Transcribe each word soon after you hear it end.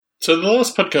So the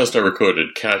last podcast I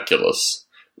recorded, Calculus,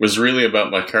 was really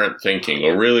about my current thinking,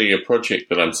 or really a project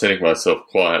that I'm setting myself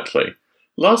quietly.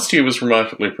 Last year was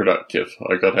remarkably productive.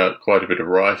 I got out quite a bit of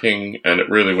writing, and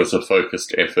it really was a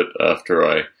focused effort after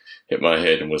I hit my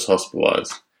head and was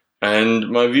hospitalised. And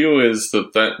my view is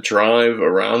that drive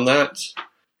around that,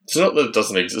 it's not that it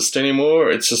doesn't exist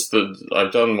anymore, it's just that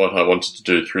I've done what I wanted to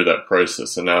do through that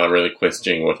process, and now I'm really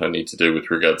questioning what I need to do with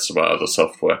regards to my other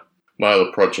software. My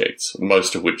other projects,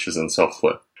 most of which is in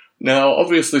software. Now,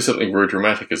 obviously something very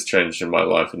dramatic has changed in my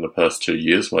life in the past 2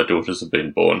 years. My daughters have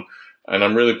been born, and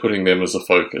I'm really putting them as a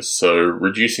focus. So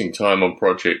reducing time on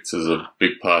projects is a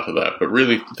big part of that, but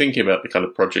really thinking about the kind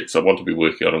of projects I want to be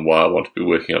working on and why I want to be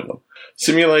working on them.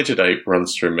 Simulated Ape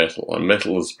runs through Metal, and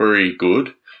Metal is very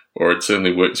good, or it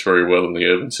certainly works very well in the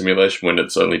urban simulation when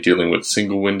it's only dealing with a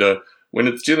single window. When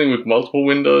it's dealing with multiple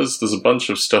windows, there's a bunch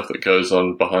of stuff that goes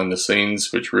on behind the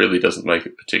scenes which really doesn't make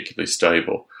it particularly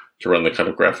stable to run the kind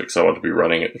of graphics I want to be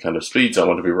running at the kind of speeds I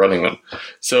want to be running them.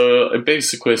 So it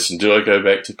begs the question, do I go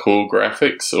back to core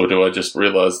graphics, or do I just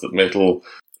realise that Metal,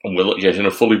 will it get in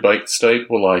a fully baked state?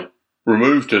 Well, I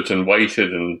removed it and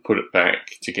waited and put it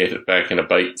back to get it back in a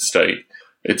baked state.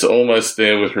 It's almost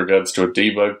there with regards to a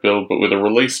debug build, but with a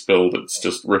release build, it's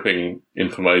just ripping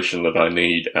information that I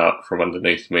need out from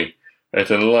underneath me at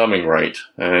an alarming rate,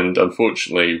 and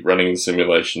unfortunately, running the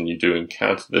simulation, you do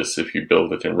encounter this if you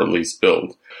build it in release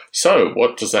build. So,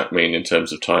 what does that mean in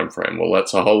terms of time frame? Well,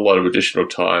 that's a whole lot of additional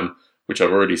time, which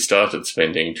I've already started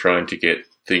spending trying to get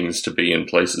things to be in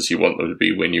places you want them to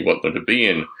be when you want them to be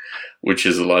in, which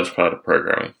is a large part of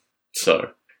programming. So,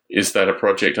 is that a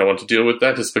project I want to deal with?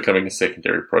 That is becoming a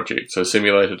secondary project. So,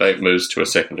 Simulated Ape moves to a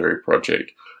secondary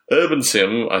project. Urban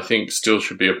Sim, I think, still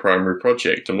should be a primary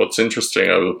project. And what's interesting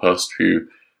over the past few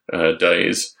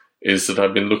days is that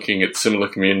I've been looking at similar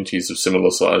communities of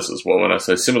similar sizes. Well, when I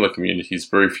say similar communities,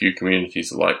 very few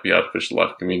communities are like the Artificial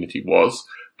Life community was.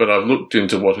 But I've looked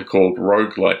into what are called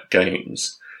roguelike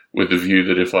games, with the view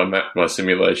that if I map my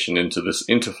simulation into this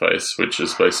interface, which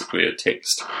is basically a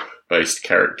text-based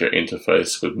character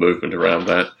interface with movement around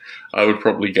that, I would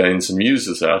probably gain some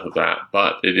users out of that,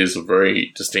 but it is a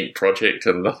very distinct project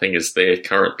and nothing is there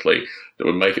currently that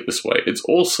would make it this way. It's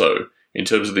also, in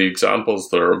terms of the examples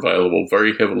that are available,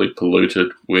 very heavily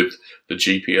polluted with the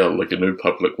GPL, the GNU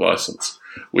Public License,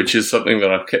 which is something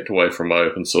that I've kept away from my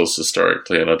open source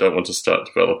historically, and I don't want to start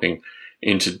developing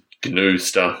into GNU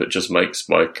stuff. It just makes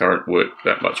my current work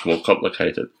that much more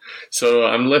complicated. So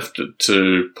I'm left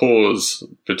to pause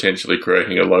potentially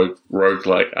creating a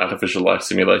roguelike artificial life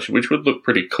simulation, which would look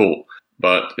pretty cool,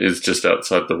 but is just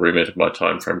outside the remit of my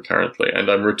time frame currently. And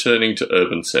I'm returning to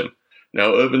Urban Sim.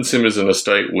 Now, Urban Sim is in a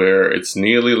state where it's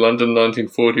nearly London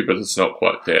 1940, but it's not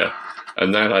quite there.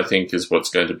 And that, I think, is what's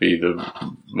going to be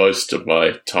the most of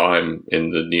my time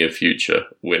in the near future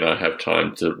when I have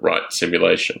time to write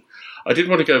simulation. I did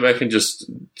want to go back and just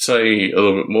say a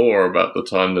little bit more about the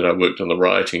time that I worked on the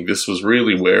writing. This was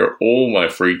really where all my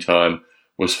free time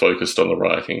was focused on the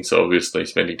writing. So obviously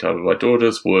spending time with my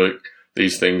daughters, work,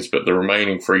 these things, but the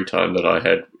remaining free time that I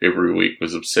had every week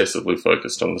was obsessively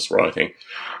focused on this writing.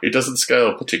 It doesn't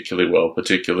scale particularly well,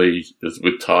 particularly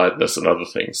with tiredness and other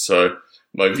things. So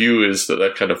my view is that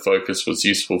that kind of focus was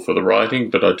useful for the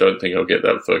writing, but I don't think I'll get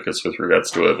that focus with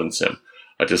regards to Urban Sim.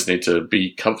 I just need to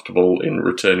be comfortable in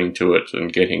returning to it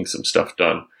and getting some stuff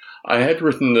done. I had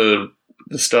written the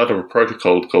start of a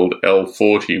protocol called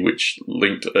L40, which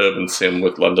linked Urban Sim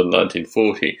with London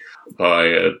 1940 by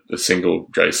a single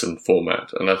JSON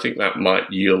format. And I think that might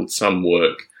yield some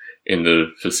work in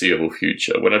the foreseeable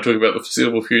future. When I talk about the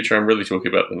foreseeable future, I'm really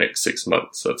talking about the next 6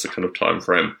 months. That's the kind of time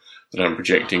frame that I'm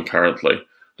projecting currently.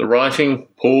 The writing,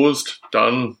 paused,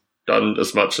 done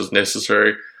as much as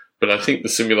necessary. But I think the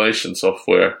simulation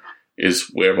software is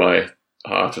where my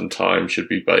heart and time should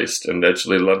be based. And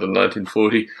actually, London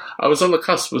 1940, I was on the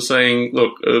cusp of saying,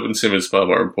 look, Urban Sim is far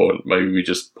more important. Maybe we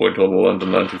just point all the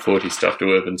London 1940 stuff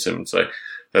to Urban Sim and say,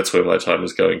 that's where my time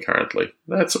is going currently.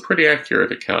 That's a pretty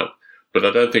accurate account. But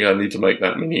I don't think I need to make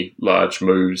that many large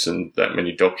moves and that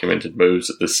many documented moves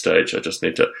at this stage. I just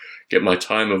need to get my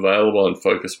time available and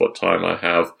focus what time I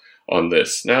have on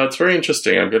this. Now, it's very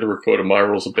interesting. I'm going to record a My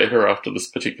Rules Are Better after this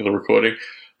particular recording,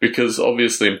 because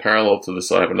obviously in parallel to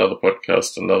this, I have another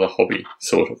podcast, another hobby,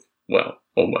 sort of. Well,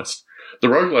 almost. The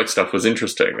roguelike stuff was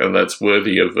interesting, and that's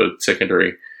worthy of a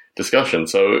secondary discussion.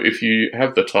 So if you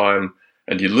have the time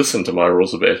and you listen to My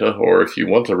Rules Are Better, or if you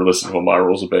want to listen to My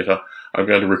Rules Are Better, I'm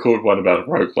going to record one about a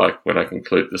roguelike when I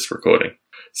conclude this recording.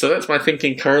 So that's my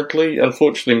thinking currently.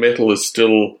 Unfortunately, Metal is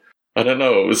still I don't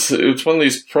know. It was one of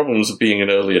these problems of being an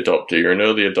early adopter. You're an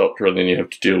early adopter, and then you have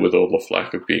to deal with all the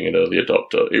flack of being an early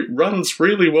adopter. It runs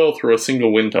really well through a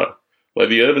single window. Like,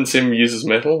 the Urban Sim uses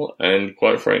Metal, and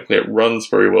quite frankly, it runs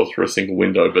very well through a single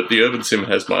window. But the Urban Sim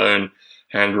has my own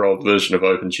hand-rolled version of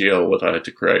OpenGL that I had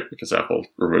to create because Apple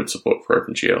removed support for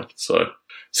OpenGL. So,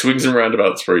 swings and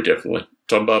roundabouts, very definitely.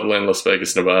 Tom Barbalan, Las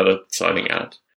Vegas, Nevada, signing out.